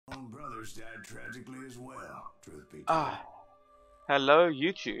brothers died tragically as well, truth be told. Ah, hello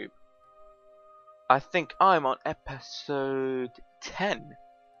YouTube. I think I'm on episode 10.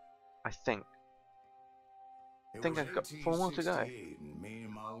 I think I've got 4 more to go. And me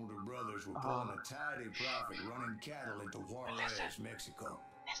and my older brothers were pulling a tidy profit running cattle into Juarez, Mexico.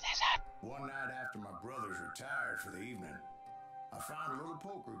 One night after my brothers retired for the evening, I found a little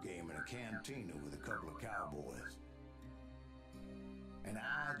poker game in a cantina with a couple of cowboys. And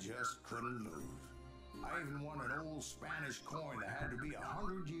I just couldn't lose. I even won an old Spanish coin that had to be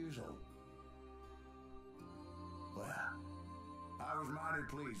 100 years old. Well, I was mighty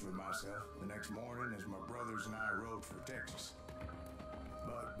pleased with myself the next morning as my brothers and I rode for Texas.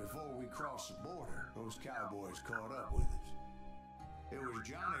 But before we crossed the border, those cowboys caught up with us. It was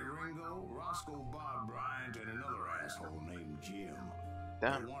Johnny Ringo, Roscoe Bob Bryant, and another asshole named Jim.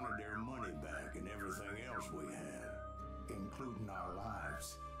 Damn. They wanted their money back and everything else we had, including our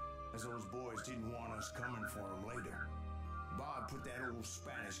lives, as those boys didn't want us coming for them later. Bob put that old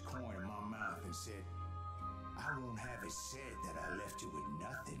Spanish coin in my mouth and said, "I won't have it said that I left you with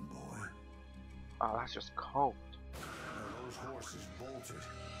nothing, boy." Oh, that's just cold. Well, those horses bolted,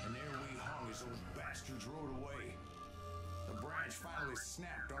 and there we hung as those bastards rode away. The branch finally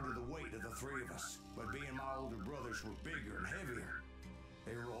snapped under the weight of the three of us, but being my older brothers were bigger and heavier,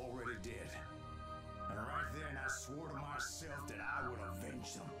 they were already dead. And right then I swore to myself that I would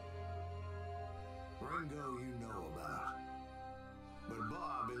avenge them. Ringo you know about, but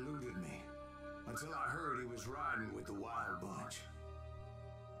Bob eluded me until I heard he was riding with the Wild Bunch.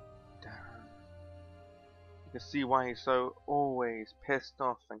 Damn. You can see why he's so always pissed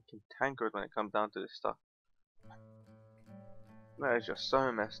off and cantankerous when it comes down to this stuff. That is just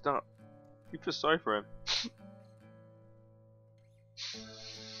so messed up. You feel sorry for him.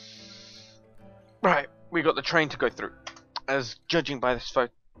 Right, we got the train to go through. As judging by this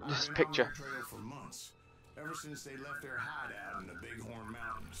picture. Trail for months, ever since they left their hideout in the Bighorn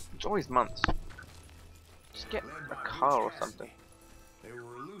Mountains. It's always months. Just get a car or something. They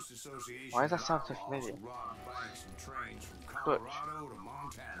were a loose association. Why does that sound so familiar? Butch.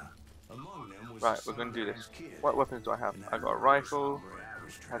 Right, we're gonna do this. What weapons do I have? I got a rifle.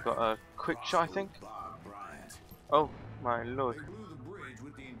 I got a quick shot, I think. Oh my lord. They blew the bridge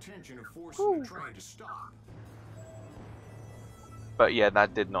with the intention of forcing the train to stop. But yeah,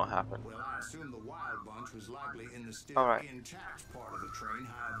 that did not happen. Well, I assume the Wild Bunch was likely in the still intact part of the train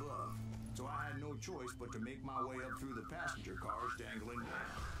high above. So I had no choice but to make my way up through the passenger cars dangling down.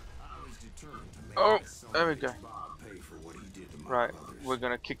 I was determined to make there we go. Bob pay for what he did to my Right, brothers. we're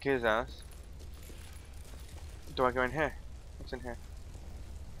gonna kick his ass. Do I go in here? What's in here?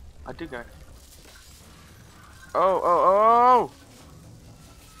 I do go. Oh!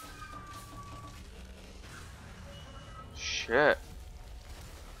 Shit.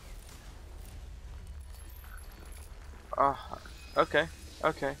 Okay.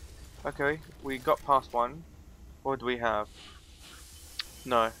 We got past one. What do we have?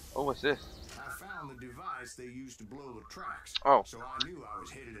 No. Oh, what's this? I found the device they used to blow the tracks. Oh. So I knew I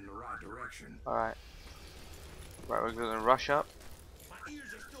was headed in the right direction. Alright. Right, we're gonna rush up. My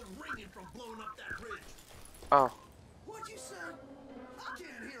ears are still ringing from blowing up that bridge. Oh. What'd you say? I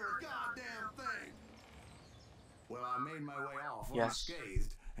can't hear a goddamn thing. Well, I made my way off Yes.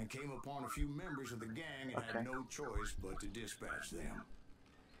 unscathed and came upon a few members of the gang and had no choice but to dispatch them.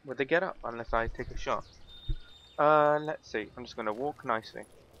 Would they get up unless I take a shot? Let's see. I'm just gonna walk nicely.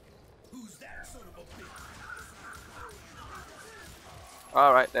 Who's that son of a bitch?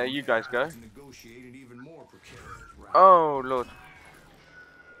 Alright, there you guys go. Negotiate an even more precarious route. Oh lord.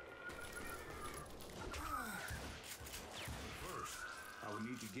 First, I would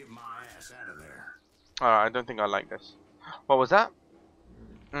need to get my ass out of there. Alright, I don't think I like this. What was that?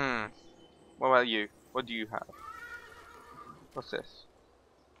 What about you? What do you have? What's this?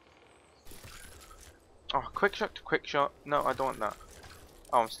 Oh, quick shot to quick shot. No, I don't want that.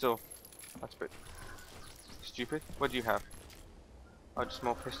 Oh, I'm still... That's a bit stupid. What do you have? Oh, just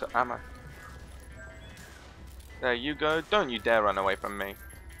more pistol ammo. There you go. Don't you dare run away from me.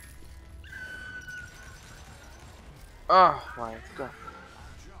 Oh my god. I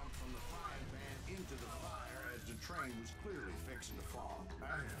jumped from the frying pan into the fire as the train was clearly fixing to fall.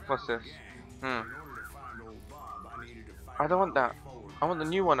 What's this? In order to find old Bob, I needed to find I don't want that. I want the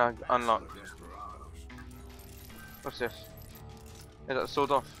new one I unlocked. Desperados. What's this? Is that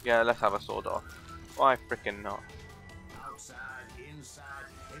sword off? Yeah, let's have a sword off. Why frickin' not? Outside, inside,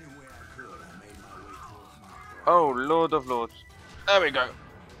 anywhere I could, I made my way towards my brother. Oh, Lord of Lords. There we go.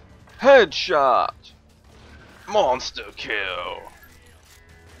 Headshot! Monster kill! Well,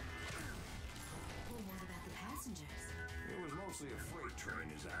 what about the passengers? It was mostly a freight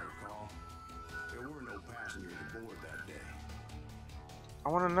train, as I recall. aboard that day. I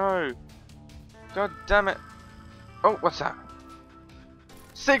want to know. God damn it. Oh, what's that?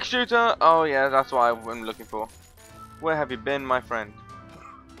 6-shooter. Oh yeah, that's what I'm looking for. Where have you been, my friend?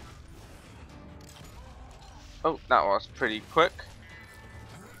 Oh, that was pretty quick.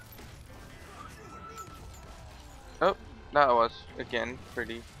 Oh, that was again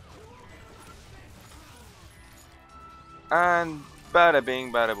pretty. And bada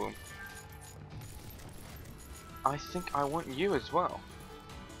bing, bada boom. I think I want you as well.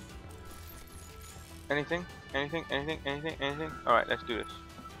 Anything? Anything? Anything? Anything? Anything? Alright, let's do this.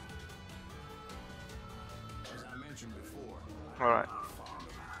 As I mentioned before, Alright. I'm not fond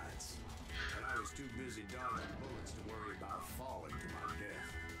of heights, but I was too busy dodging bullets to worry about falling to my death.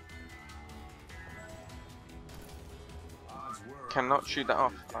 Odds were Cannot shoot that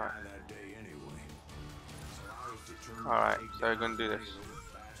off. die Alright. that day anyway. So I was determined Alright, to take so we're down gonna do as this. many of those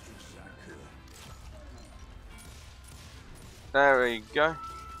bastards as I could. There we go.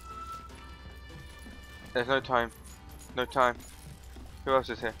 There's no time. No time. Who else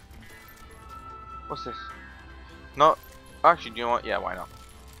is here? What's this? Not. Actually, you know what? Yeah, why not?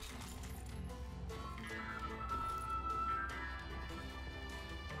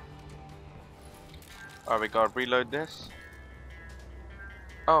 Alright, we gotta reload this.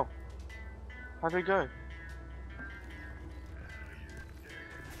 Oh. How do we go?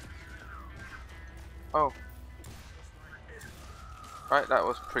 Oh. Right, that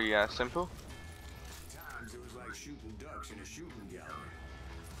was pretty simple. Times it was like shooting ducks in a shooting gallery.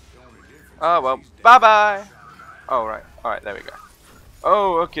 The only difference Oh is well, these days bye bye. shot by Oh right, alright, there we go.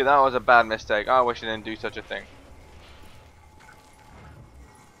 Oh, okay, that was a bad mistake. I wish I didn't do such a thing.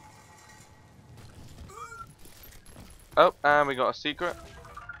 Oh, and we got a secret.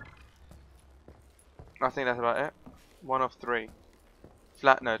 I think that's about it. 1 of 3.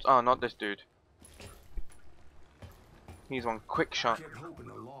 Flatnose. Oh, not this dude. He's one quick I shot. kept hoping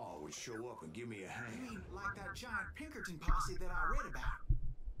the law would show up and give me a You hand. mean like that giant Pinkerton posse that I read about?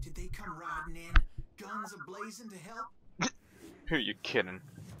 Did they come riding in, guns a-blazing to help? Who are you kidding?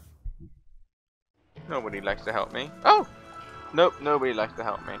 Nobody likes to help me. Oh! Nope, nobody likes to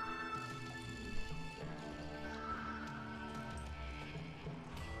help me.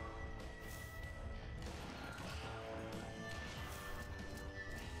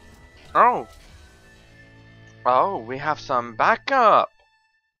 Oh! Oh, we have some backup!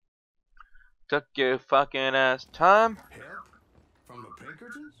 Took your fucking ass time. Help? From the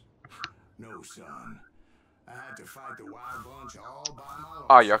Pinkertons? No, son. I had to fight the wild bunch all by myself.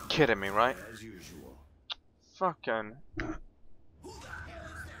 Oh, you're kidding me, right? As usual. Fucking.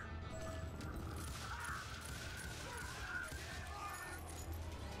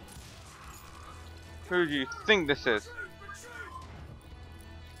 Who do you think this is?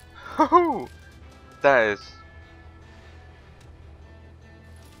 Hoo! That is.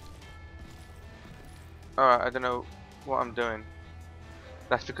 Alright, I don't know what I'm doing.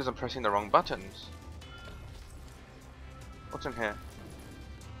 That's because I'm pressing the wrong buttons. What's in here?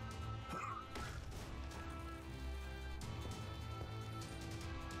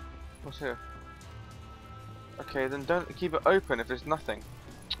 What's here? Okay, then don't keep it open if there's nothing.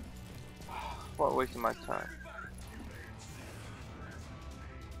 What a waste of my time.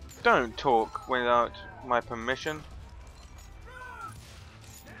 Don't talk without my permission.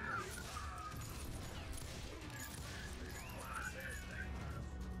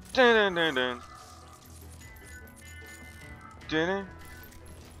 Dun dun dun dun. Dun dun.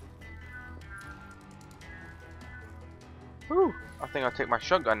 Whew, I think I'll take my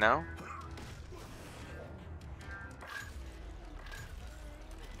shotgun now.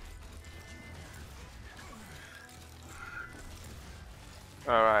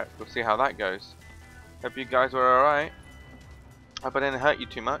 Alright, we'll see how that goes. Hope you guys were alright. Hope I didn't hurt you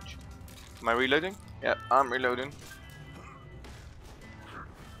too much. Am I reloading? Yep, I'm reloading.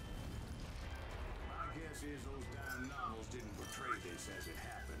 My guess is those damn novels didn't portray this as it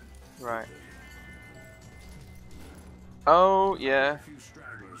happened. Right. Oh, yeah. A few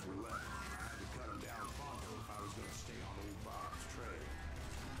stragglers were left. I had to cut them down pronto if I was going to stay on old Bob's trail.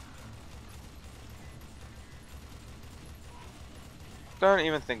 Don't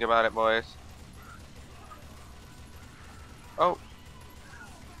even think about it, boys. Oh.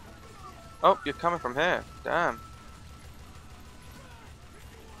 Oh, you're coming from here. Damn.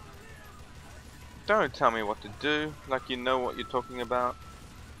 Don't tell me what to do, like you know what you're talking about.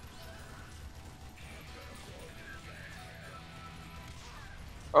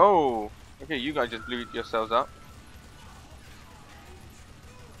 Oh. Okay, you guys just blew yourselves up.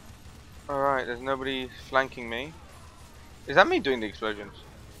 Alright, there's nobody flanking me. Is that me doing the explosions?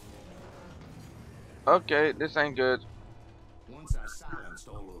 Okay, this ain't good. Once I silenced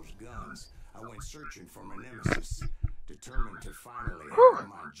all those guns, I went searching for my nemesis, determined to finally have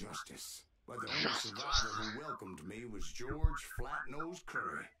my justice. But the only survivor who welcomed me was George Flatnose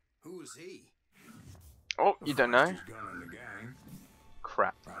Curry. Who was he? Oh, you don't know? Fastest gun in the gang.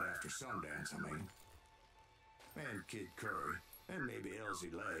 Crap. Right after Sundance, I mean. And Kid Curry, and maybe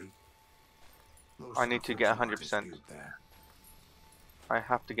Elsie Lay. Those I need to get suckers 100%. won't dispute that. I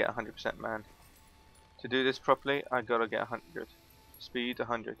have to get 100%, man. To do this properly, I gotta get 100. Speed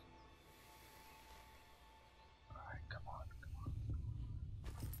 100. Alright, come on.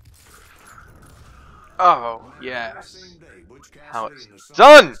 Oh, yes. How it's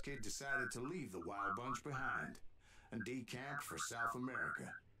done! Kid decided to leave the Wild Bunch behind and decamped for South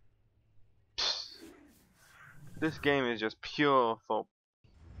America. This game is just pure for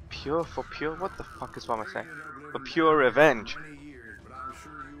pure. What the fuck is what am I saying? For pure revenge.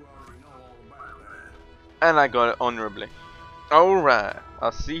 And I got it honorably. Alright,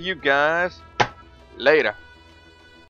 I'll see you guys later.